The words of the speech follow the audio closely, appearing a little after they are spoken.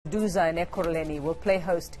Duduza and Ekurhuleni will play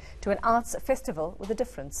host to an arts festival with a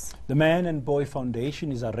difference. The Man and Boy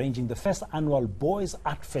Foundation is arranging the first annual Boys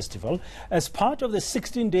Art Festival as part of the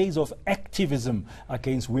 16 days of activism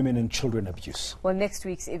against women and children abuse. Well, next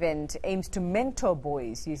week's event aims to mentor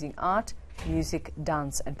boys using art, music,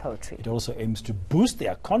 dance and poetry. It also aims to boost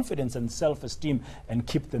their confidence and self-esteem and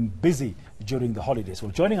keep them busy during the holidays.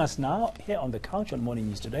 Well, joining us now here on the couch on Morning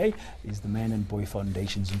News Today is the Man and Boy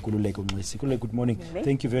Foundation's Nkululeko, Nxesi. Good morning.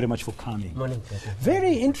 Thank you very much for coming. Morning.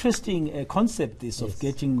 Very interesting concept this of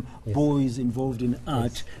getting boys involved in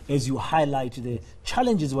art as you highlight the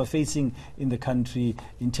challenges we're facing in the country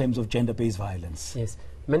in terms of gender-based violence. Yes.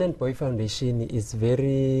 Man and Boy Foundation is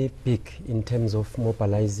very big in terms of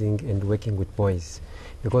mobilizing and working with boys,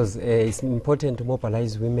 because it's important to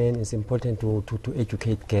mobilize women, it's important to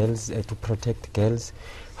educate girls, to protect girls.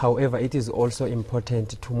 However, it is also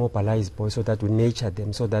important to mobilize boys so that we nurture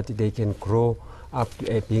them, so that they can grow up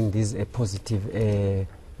being these positive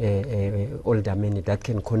older men that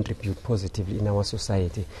can contribute positively in our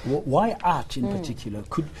society. Why art in particular?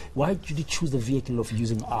 Why did you choose the vehicle of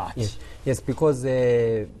using art? Yes, because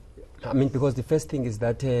because the first thing is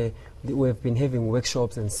that we have been having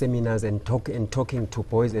workshops and seminars and talking to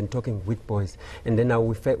boys and talking with boys, and then now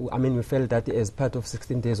we felt that as part of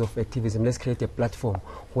 16 days of activism, let's create a platform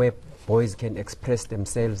where boys can express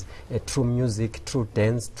themselves through music, through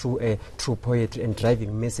dance, through poetry, and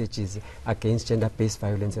driving messages against gender-based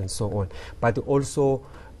violence and so on. But also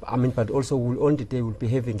on the day we'll be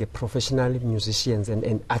having a professional musicians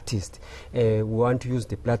and artists. We want to use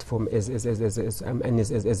the platform as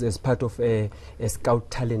part of a scout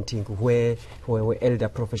talenting, where elder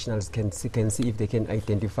professionals can see if they can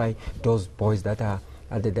identify those boys that are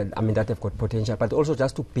that have got potential, but also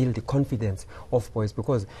just to build the confidence of boys,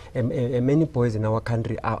 because many boys in our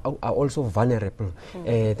country are also vulnerable.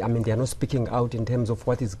 They are not speaking out in terms of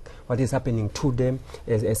what is happening to them.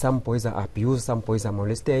 Some boys are abused, some boys are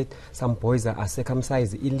molested, some boys are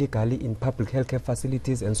circumcised illegally in public healthcare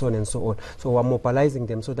facilities, and so on and so on. So we're mobilizing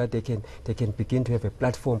them so that they can begin to have a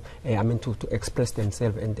platform, to express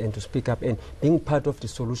themselves and to speak up and being part of the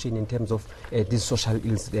solution in terms of these social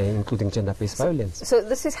ills, including gender-based violence. So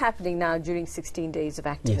this is happening now during 16 days of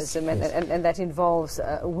activism, and that involves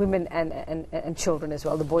women and children as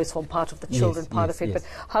well. The boys form part of the children part of it. But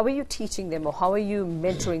how are you teaching them, or how are you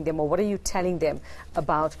mentoring them, or what are you telling them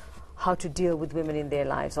about how to deal with women in their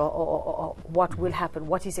lives, or what will happen,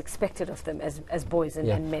 what is expected of them as boys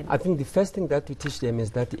and men? I think the first thing that we teach them is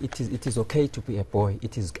that it is okay to be a boy.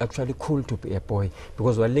 It is actually cool to be a boy,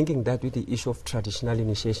 because we're linking that with the issue of traditional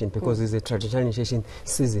initiation, because it's a traditional initiation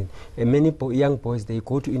season. And many young boys, they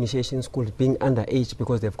go to initiation school being underage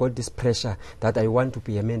because they've got this pressure that I want to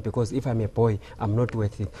be a man, because if I'm a boy, I'm not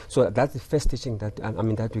worth it. So that's the first teaching that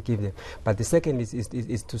that we give them. But the second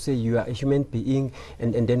is to say you are a human being,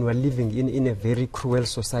 and then we're living in a very cruel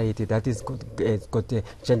society that is got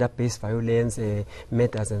gender-based violence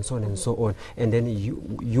matters and so on and so on. And then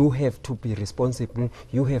you have to be responsible,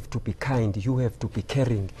 you have to be kind, you have to be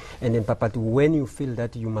caring. And then, but when you feel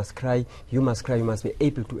that you must cry, you must be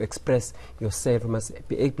able to express yourself, you must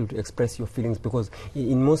be able to express your feelings, because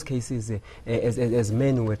in most cases, as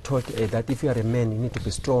men, we're taught that if you are a man, you need to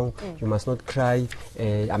be strong, you must not cry,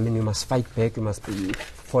 you must fight back, you must be,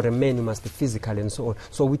 for a man, you must be physical and so on.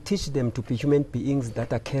 So we teach them to be human beings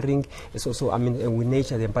that are caring. We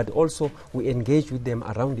nurture them, but also we engage with them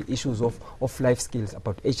around the issues of life skills,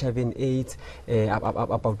 about HIV and AIDS,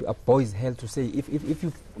 about boys' health, to say if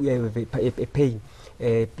you have a pain,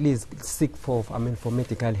 please seek for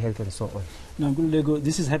medical health and so on. Now, Nkululeko,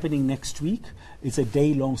 this is happening next week. It's a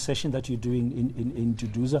day-long session that you're doing in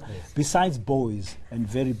Duduza. Besides boys, and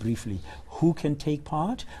very briefly, who can take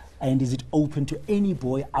part? And is it open to any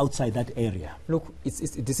boy outside that area? Look,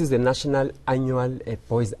 this is the national annual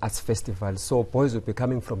Boys Arts Festival. So boys will be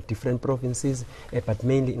coming from different provinces, but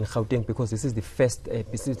mainly in Gauteng, because this is the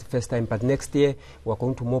first time. But next year we're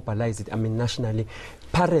going to mobilize it. nationally.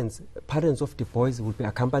 Parents of the boys will be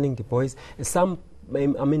accompanying the boys.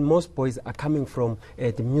 Most boys are coming from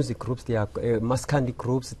the music groups, they are maskandi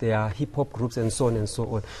groups, they are hip-hop groups, and so on and so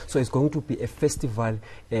on. So it's going to be a festival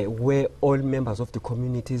where all members of the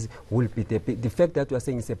communities will be there. The fact that we are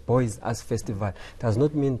saying it's a boys' arts festival does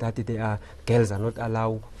not mean that girls are not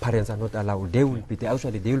allowed, parents are not allowed. They will be there.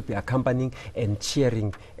 Actually, they will be accompanying and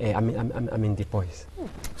cheering the boys.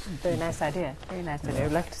 Very nice idea. Very nice idea.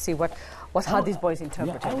 I'd like to see what how these boys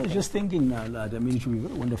interpret I was everything. just thinking, lad, I mean, it would be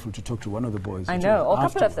very wonderful to talk to one of the boys. I know, or a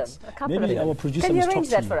couple of them. afterwards. Maybe our producer Can you must arrange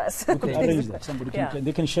talk that to for you. us? We could arrange that. Somebody can,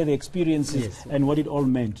 they can share their experiences and what it all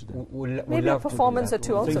meant to them. Maybe a performance or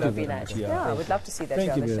two also Thank you would be very nice. much, Yeah, we'd love to see that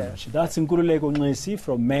Thank here you on the very show. much. That's Nkululeko Nxesi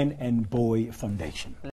from Men and Boy Foundation.